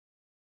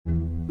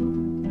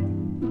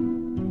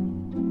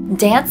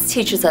Dance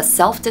teaches us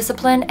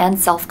self-discipline and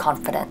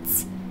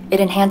self-confidence. It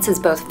enhances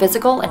both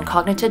physical and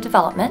cognitive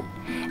development,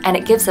 and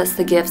it gives us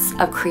the gifts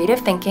of creative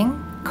thinking,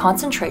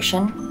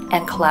 concentration,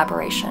 and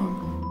collaboration.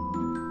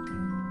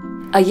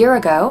 A year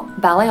ago,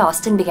 Ballet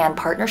Austin began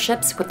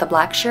partnerships with the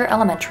Blackshear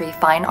Elementary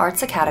Fine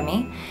Arts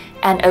Academy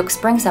and Oak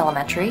Springs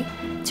Elementary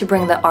to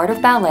bring the art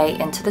of ballet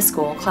into the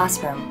school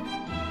classroom.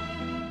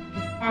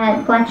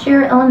 At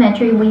Blackshear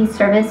Elementary, we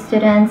service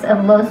students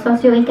of low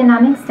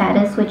socioeconomic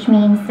status, which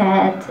means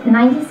that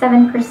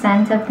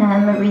 97% of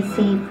them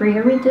receive free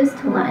or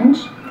reduced lunch.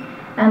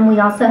 We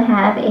also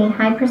have a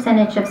high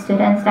percentage of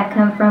students that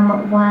come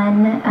from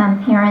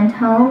one-parent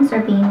homes or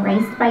being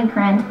raised by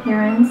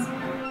grandparents.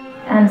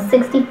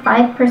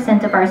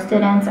 65% of our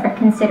students are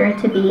considered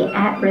to be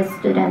at-risk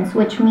students,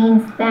 which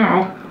means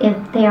that if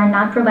they are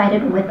not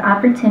provided with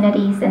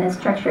opportunities in a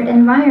structured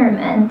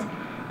environment,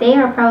 they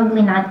are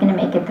probably not going to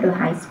make it through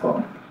high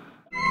school.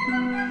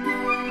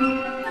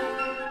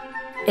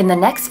 In the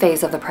next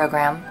phase of the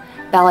program,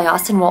 Ballet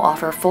Austin will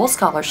offer full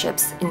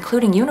scholarships,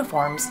 including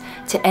uniforms,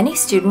 to any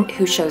student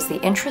who shows the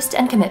interest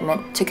and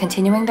commitment to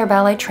continuing their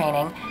ballet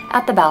training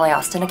at the Ballet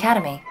Austin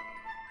Academy.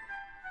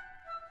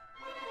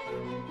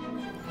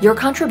 Your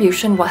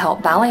contribution will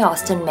help Ballet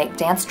Austin make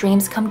dance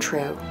dreams come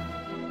true.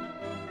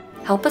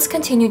 Help us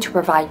continue to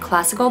provide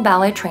classical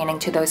ballet training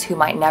to those who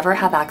might never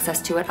have access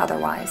to it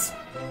otherwise.